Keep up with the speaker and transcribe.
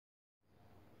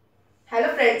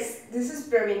friends, this is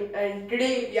Praveen and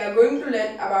today we are going to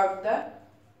learn about the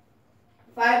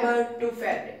fiber to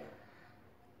fabric.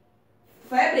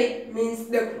 Fabric means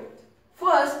the cloth.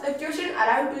 First, the question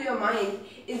arrived to your mind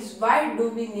is why do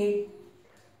we need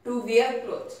to wear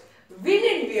clothes? We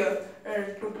need wear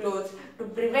to clothes to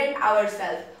prevent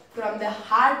ourselves from the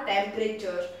hard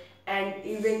temperatures and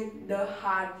even the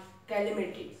hard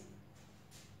calamities.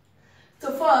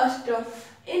 So first,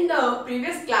 in the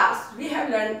previous class, we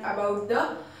have learned about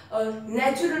the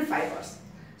natural fibers.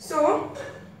 So,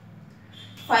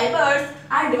 fibers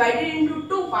are divided into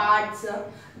two parts.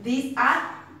 These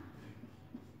are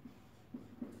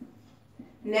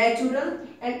natural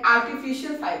and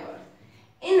artificial fibers.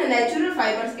 In the natural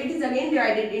fibers, it is again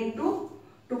divided into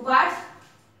two parts,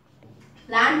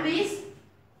 plant-based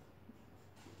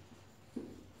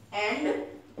and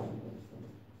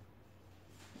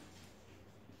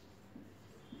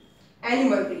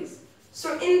animal based.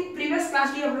 So in previous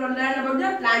class we have learned about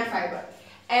the plant fiber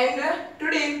and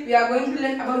today we are going to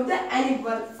learn about the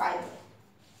animal fiber.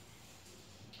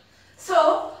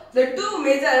 So the two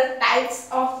major types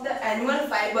of the animal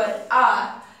fiber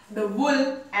are the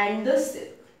wool and the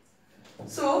silk.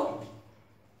 So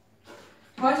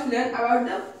first learn about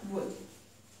the wool.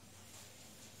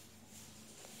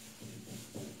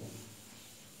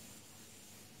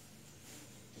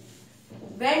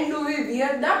 When do we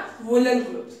wear the woolen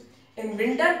clothes? In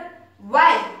winter.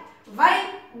 Why?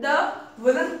 Why the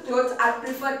woolen clothes are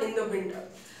preferred in the winter?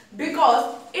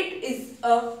 Because it is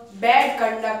a bad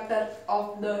conductor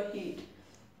of the heat.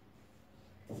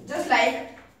 Just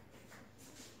like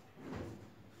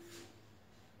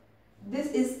this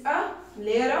is a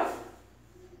layer of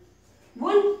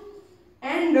wool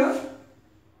and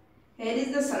here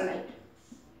is the sunlight.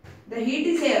 The heat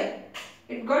is here.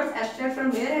 It got extracted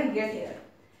from here and get here.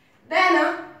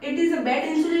 Then it is a bad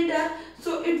insulator,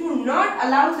 so it would not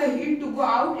allow the heat to go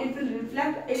out. It will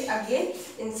reflect it again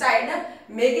inside,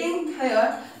 making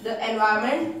here the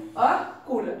environment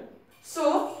cooler.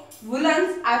 So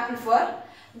woolens I prefer.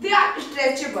 They are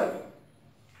stretchable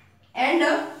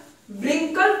and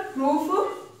wrinkle proof.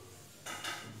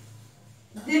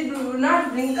 They do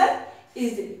not wrinkle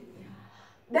easily.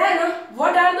 Then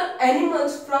what are the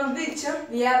animals from which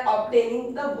we are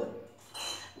obtaining the wool?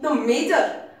 The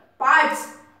major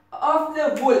parts of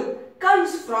the wool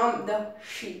comes from the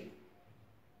sheep.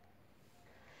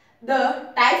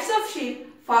 The types of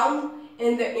sheep found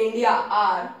in the India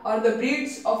are, or the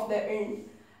breeds of the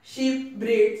sheep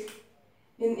breeds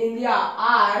in India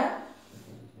are,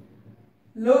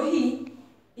 Lohi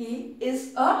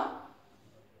is a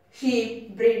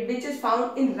sheep breed which is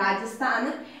found in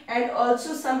Rajasthan and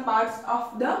also some parts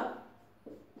of the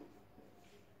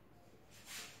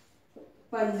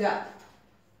Punjab.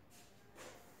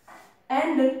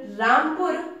 And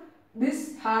Rampur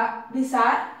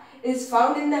Bisar is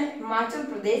found in the Himachal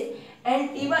Pradesh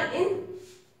and even in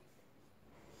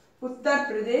Uttar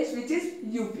Pradesh, which is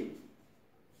UP.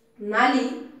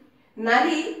 Nali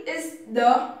is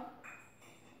the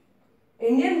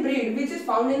Indian breed which is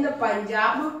found in the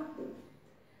Punjab,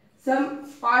 some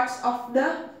parts of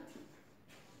the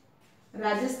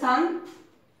Rajasthan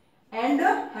and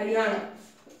Haryana.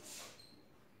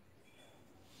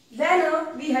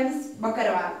 Then we have this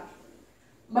Bakarwal.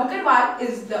 Bakarwal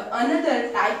is the another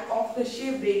type of the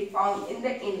sheep breed found in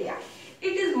the India.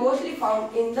 It is mostly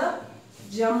found in the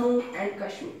Jammu and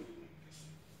Kashmir.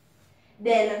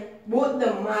 Then both the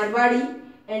Marwadi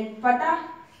and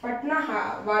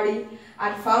Patnawadi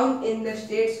are found in the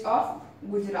states of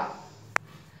Gujarat.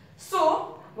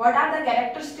 So what are the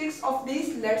characteristics of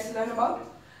these? Let's learn about.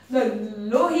 The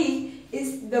Lohi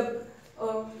is the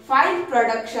fine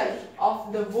production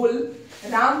of the wool.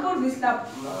 Rampur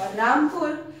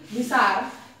Bisar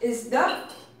is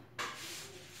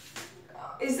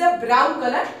the brown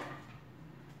color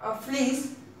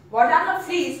fleece. What are the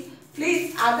fleece?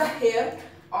 Fleece are the hair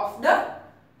of the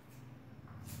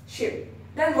sheep.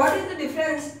 Then what is the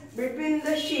difference between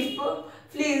the sheep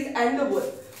fleece and the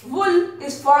wool? Wool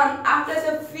is formed after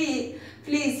the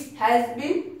fleece has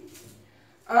been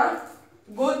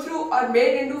go through or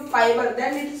made into fiber,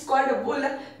 then it is called a wool.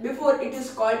 Before it is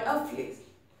called a fleece.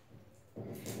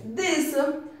 This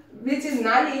which is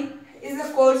nali is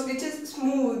a coarse which is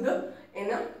smooth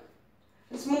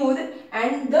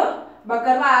and the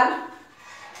bakarwal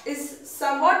is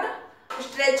somewhat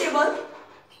stretchable,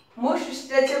 most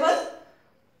stretchable,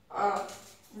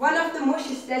 one of the most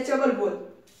stretchable wool.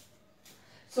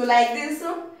 So like this.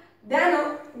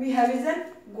 Then we have is a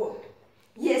goat.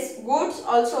 Yes, goats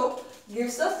also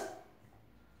gives us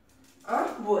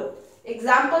wool.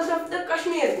 Examples of the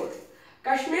Kashmir goat.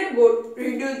 Kashmir goat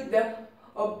produce the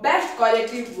best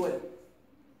quality wool.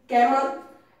 Camel,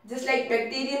 just like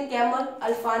bacterian camel,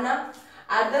 alfana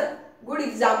are the good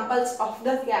examples of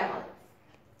the camel.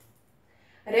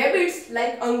 Rabbits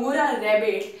like Angora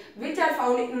rabbit, which are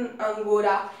found in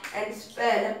Angora, and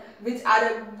Spain, which are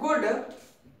a good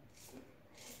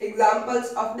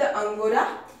examples of the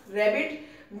Angora rabbit,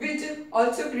 which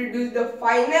also produce the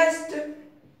finest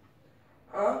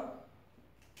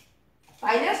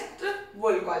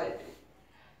wool quality.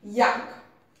 Yak.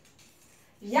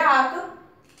 Yak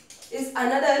is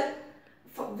another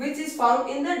which is found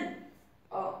in the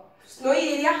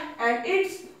snowy area, and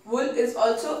its wool is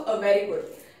also a very good.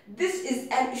 This is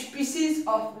a species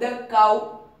of the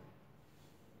cow.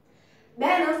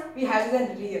 Then we have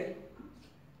the rear.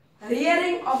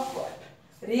 Rearing of what?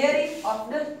 Rearing of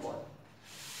the wool.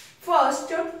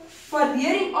 First, for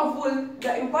rearing of wool,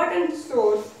 the important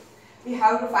source we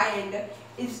have to find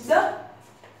is the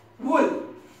wool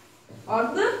or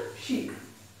the sheep.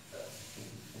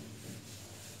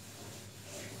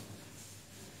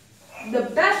 The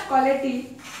best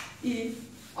quality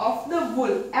of the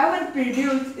wool ever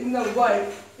produced in the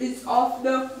world is of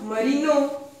the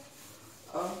merino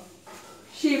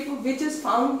sheep, which is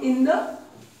found in the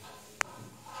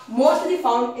mostly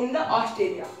found in the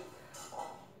Australia.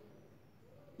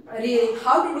 Rearing.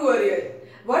 How to do a rearing?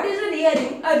 What is a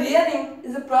rearing? A rearing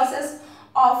is a process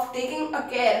of taking a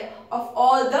care of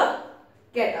all the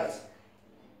cattle.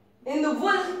 In the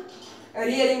wool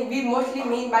rearing, we mostly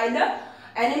mean by the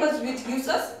animals which gives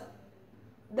us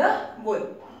the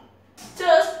wool.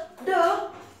 Just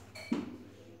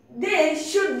they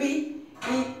should be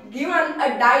given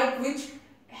a diet which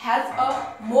has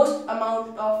a most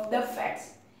amount of the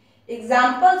fats.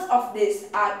 Examples of this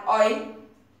are oil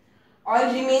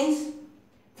remains,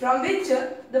 from which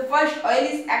the first oil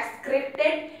is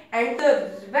extracted, and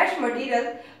the waste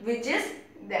material which is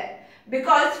there,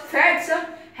 because fats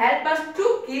help us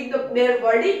to keep their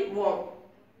body warm.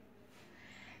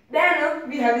 Then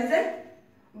we have is a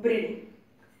breeding.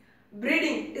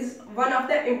 Breeding is one of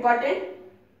the important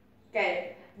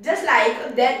care. Just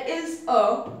like there is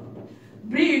a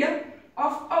breed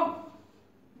of a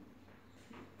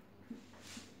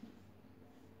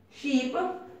sheep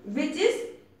which is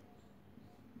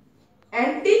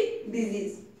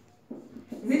anti-disease,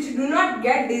 which do not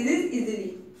get disease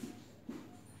easily.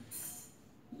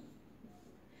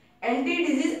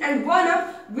 Anti-disease, and one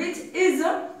which is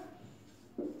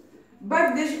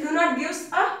but this do not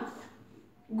gives a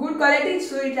good quality,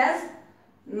 so it has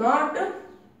not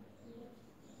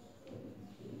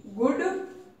good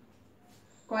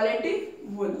quality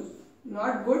wool,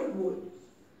 not good wool,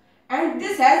 and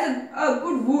this has a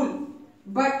good wool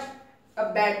but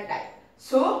a bad type.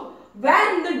 So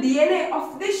when the DNA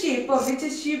of the sheep, which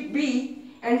is sheep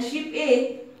B and sheep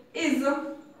A, is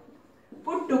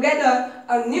put together,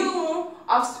 a new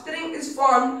offspring is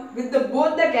formed with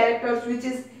both the characters, which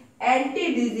is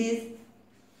anti-disease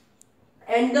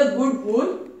and the good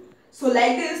wool. So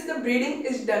like this, the breeding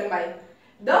is done by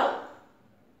the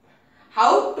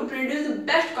how to produce the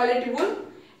best quality wool.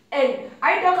 And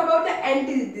I talk about the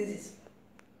anti-disease.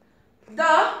 The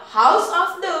house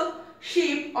of the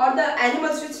sheep or the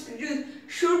animals which produce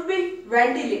should be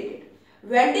ventilated.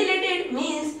 Ventilated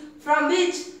means from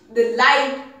which the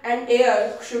light and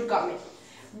air should come in,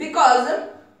 because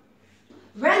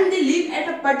when they live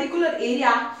at a particular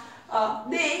area,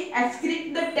 they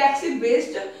excrete the toxic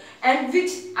waste, and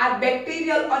which are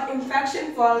bacterial or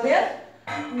infection for their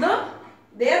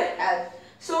health.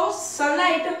 So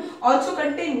sunlight also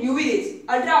contain UV rays,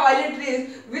 ultraviolet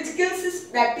rays, which kills this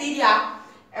bacteria,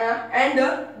 and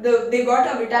they got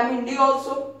a vitamin D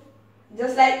also.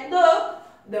 Just like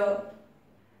the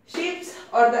sheep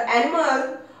or the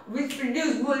animal which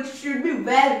produce wool should be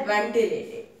well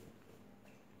ventilated.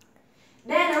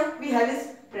 Then we have this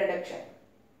production.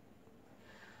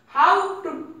 How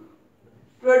to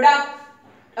produce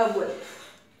a wool?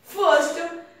 First,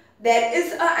 there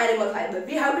is an animal fiber.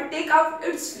 We have to take out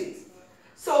its fleece.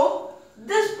 So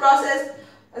this process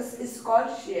is called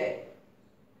shearing.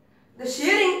 The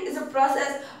shearing is a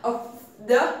process of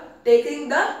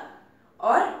taking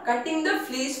or cutting the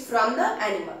fleece from the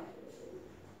animal.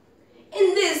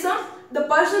 In this, the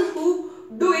person who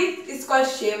do it is called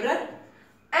shaver,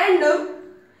 and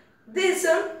this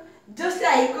just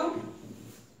like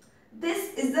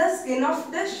this is the skin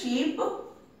of the sheep.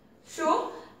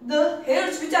 So the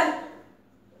hairs which are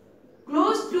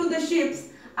close to the sheep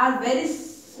are very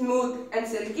smooth and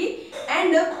silky,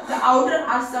 and the outer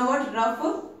are somewhat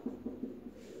rough.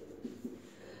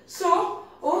 So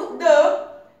the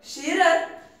shearer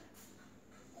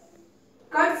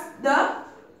cuts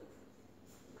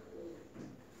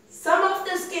some of the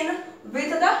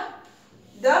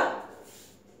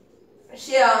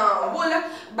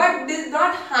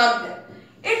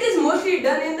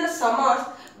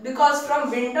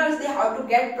winters they have to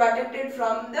get protected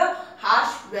from the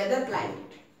harsh weather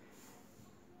climate.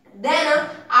 Then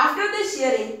after the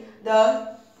shearing,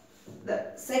 the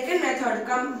second method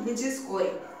comes, which is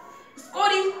scoring.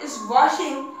 Scoring is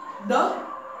washing the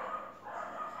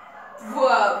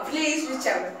fleece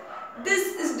whichever.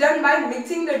 This is done by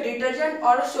mixing the detergent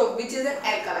or soap, which is an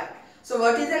alkali. So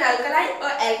what is an alkali?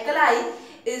 Alkali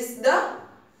is the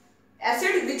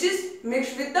acid which is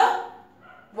mixed with the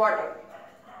water.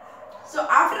 So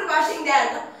after washing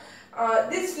that,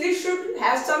 this fleece should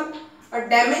have some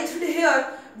damaged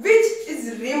hair, which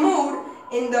is removed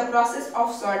in the process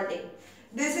of sorting.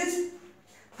 This is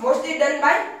mostly done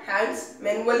by hands,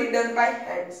 manually done by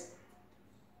hands.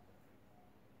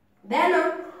 Then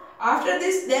after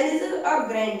this, then is a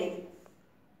grinding.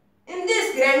 In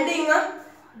this grinding,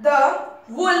 the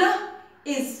wool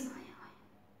is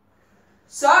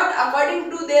sort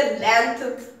according to their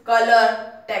length,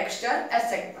 color, texture,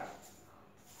 etc.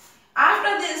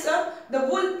 After this, the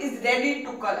wool is ready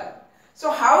to color.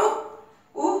 So how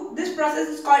this process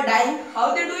is called dyeing?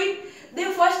 How they do it? They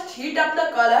first heat up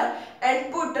the color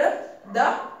and put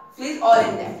the fleece all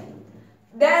in that.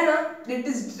 Then it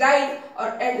is dried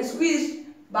and squeezed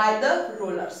by the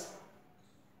rollers.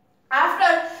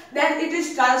 After then it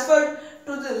is transferred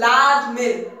to the large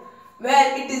mill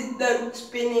where it is the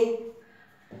spinning.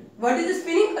 What is the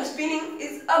spinning? A spinning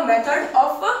is a method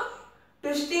of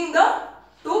twisting the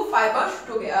two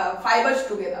fibers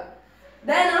together.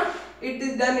 Then it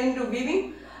is done into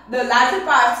weaving. The larger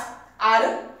parts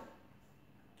are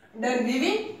done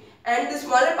weaving and the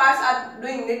smaller parts are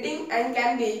doing knitting and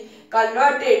can be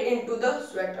converted into the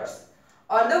sweaters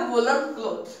or the woolen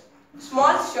clothes,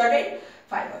 small shredded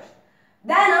fibers.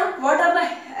 Then what are the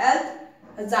health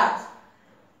hazards?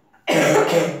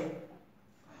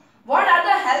 What are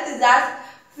the health hazards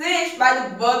faced by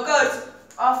the workers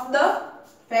of the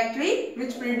factory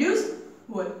which produce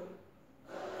wool?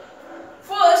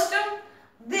 First,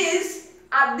 they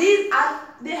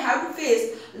have to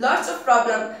face lots of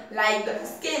problems like the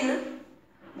skin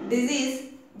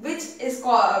disease, which is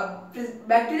called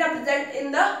bacteria present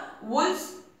in the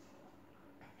wools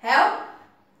have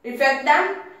affect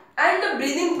them, and the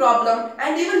breathing problem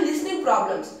and even listening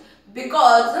problems,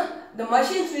 because the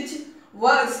machines which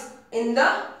works in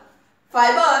the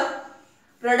fiber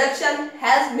production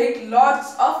has made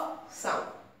lots of sound.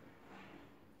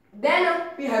 Then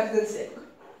we have the silk.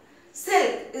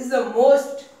 Silk is the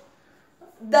most,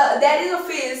 there is a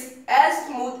phase as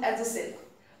smooth as the silk.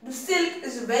 The silk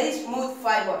is a very smooth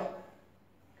fiber.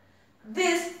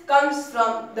 This comes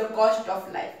from the cost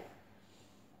of life.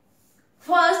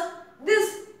 First,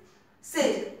 this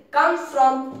silk comes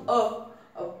from a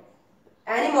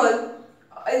animal,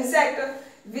 insect,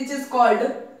 which is called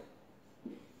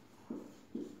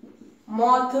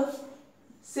moth,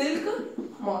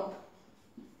 silk moth.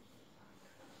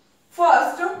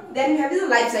 First, then we have the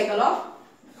life cycle of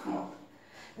moth.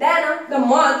 Then the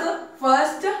moth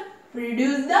first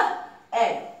produce the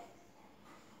egg.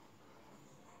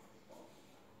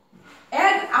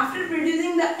 After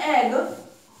producing the egg,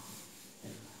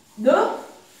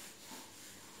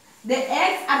 the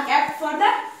eggs are kept for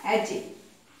the hatching.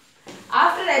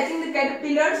 After hatching, the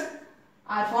caterpillars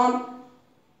are formed.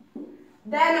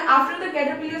 Then after the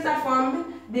caterpillars are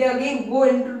formed, they again go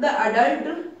into the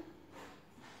adult.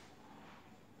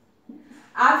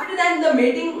 After that, the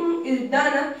mating is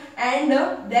done, and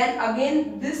then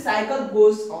again this cycle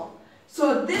goes on.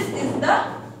 So this is the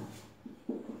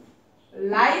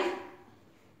life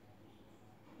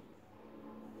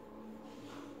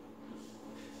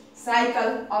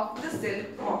cycle of the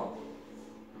silk moth.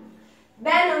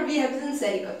 Then we have the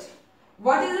sericulture.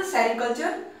 What is the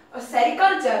sericulture? A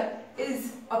sericulture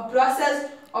is a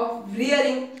process of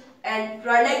rearing and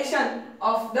production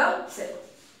of the silk.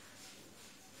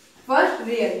 First,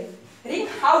 rearing. Rearing,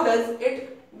 how does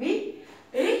it we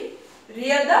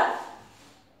rear the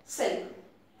silk?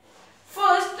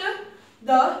 First,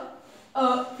 the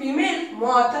female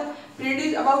moth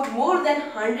produces about more than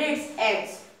 100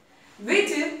 eggs,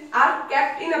 which are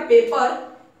kept in a paper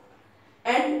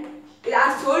and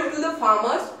are sold to the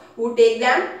farmers who take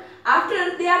them.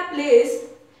 After they are placed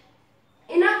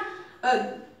in a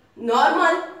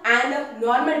normal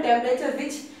temperature,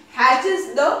 which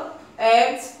hatches the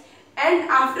eggs, and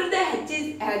after the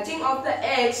hatching of the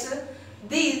eggs,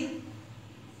 the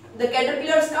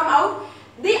caterpillars come out.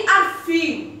 They are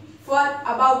fed for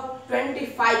about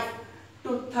 25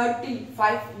 to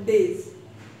 35 days.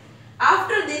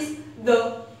 After this,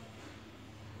 the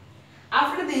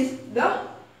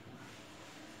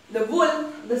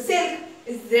wool, the silk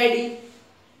is ready.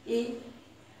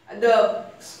 The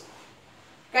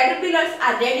caterpillars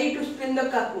are ready to spin the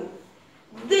cocoon.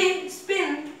 They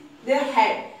spin their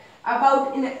head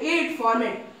about in an 8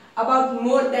 format about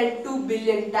more than 2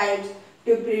 billion times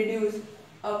to produce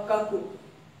a cocoon.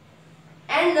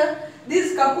 And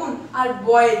these cocoons are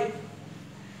boiled.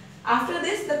 After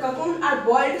this, the cocoons are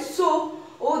boiled so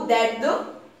that the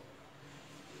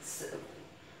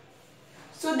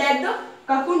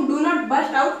cocoon do not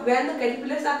burst out when the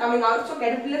caterpillars are coming out. So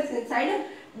caterpillars inside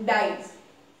dies.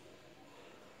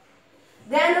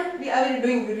 Then we are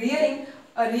doing rearing.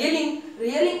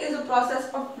 Rearing is a process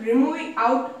of removing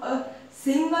out a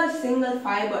single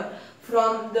fiber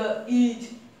from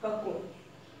each cocoon.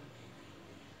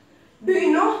 Do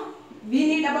you know we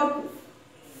need about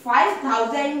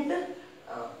 5,000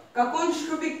 cocoons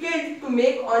to be killed to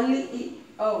make only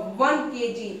 1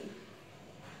 kg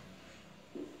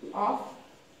of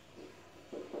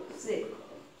silk.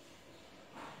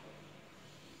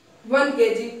 1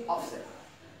 kg of silk.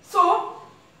 So,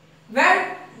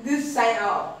 where this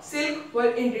silk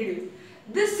were introduced?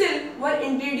 This silk were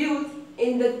introduced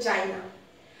in the China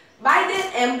by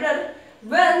their emperor.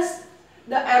 Once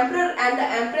the emperor and the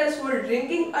empress were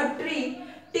drinking a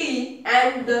tea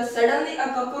and suddenly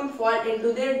a cocoon fall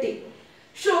into their tea.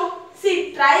 So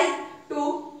she tried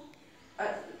to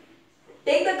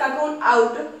take the cocoon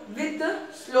out with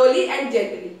slowly and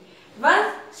gently.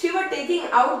 Once she was taking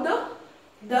out the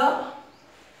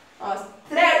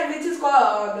thread, which is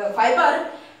called the fiber,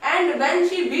 and when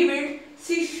she weave it,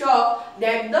 she saw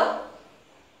that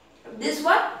this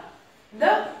was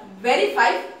the very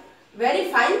fine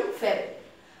fabric.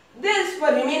 This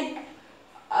will remain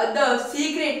the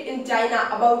secret in China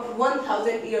about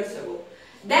 1,000 years ago.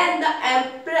 Then the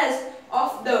empress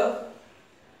of that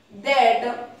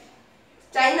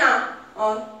China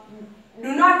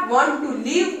do not want to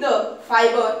leave the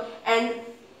fiber and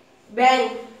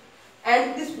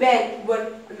this ban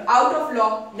were out of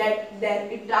law that then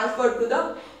it transferred to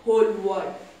the whole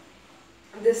world.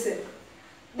 This silk.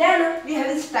 Then we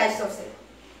have these types of silk.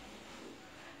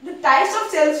 The types of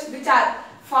silks which are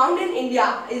found in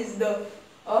India is the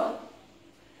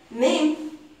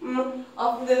name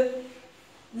of the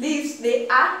leaves they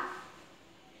are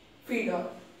feed on.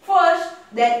 First,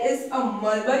 there is a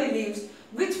mulberry leaves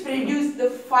which produce the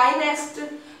finest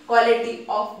quality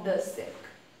of the silk.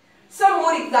 Some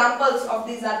more examples of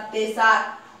these are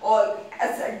tesar or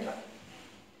etc.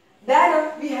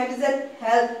 Then we have the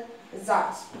health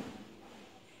hazards.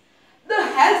 The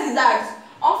health hazards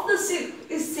of the silk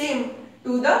is same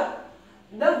to the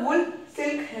wool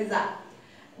silk hazard.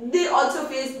 They also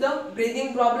face the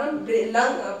breathing problem,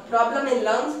 problem in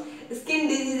lungs, skin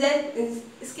diseases,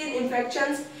 skin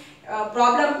infections,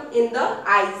 problem in the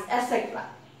eyes, etc.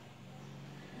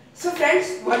 So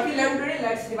friends, what we learned today,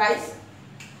 let's revise.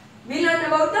 We learned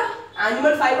about the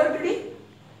animal fiber today,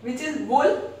 which is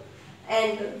wool,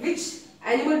 and which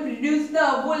animal produce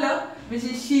the wool, which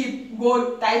is sheep,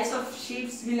 goat, types of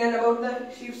sheep. We learned about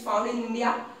the sheep found in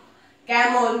India,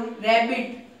 camel,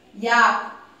 rabbit,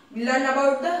 yak. We learned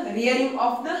about the rearing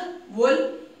of the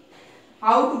wool,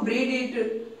 how to breed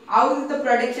it, how is the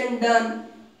production done.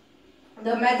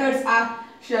 The methods are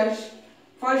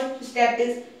first step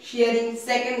is shearing,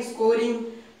 second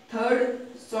scoring, third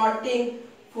sorting,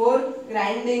 fourth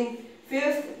grinding,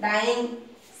 fifth dyeing,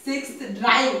 sixth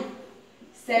drying,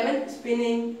 seventh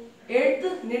spinning,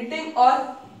 eighth knitting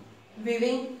or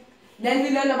weaving. Then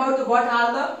we learn about what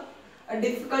are the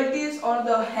difficulties or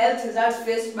the health hazards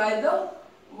faced by the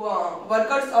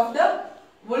workers of the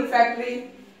wool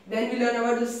factory. Then we learn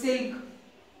about the silk,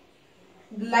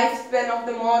 the lifespan of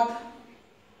the moth,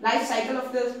 life cycle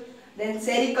of the, then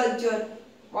sericulture.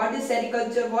 What is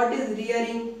sericulture? What is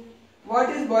rearing? What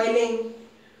is boiling?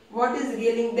 What is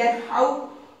reeling? Then how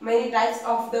many types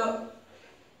of the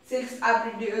silks are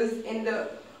produced in the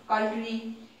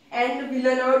country, and we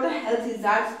learn about the health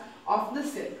hazards of the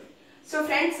silk. So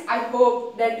friends, I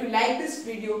hope that you like this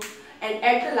video, and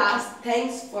at the last,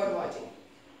 thanks for watching.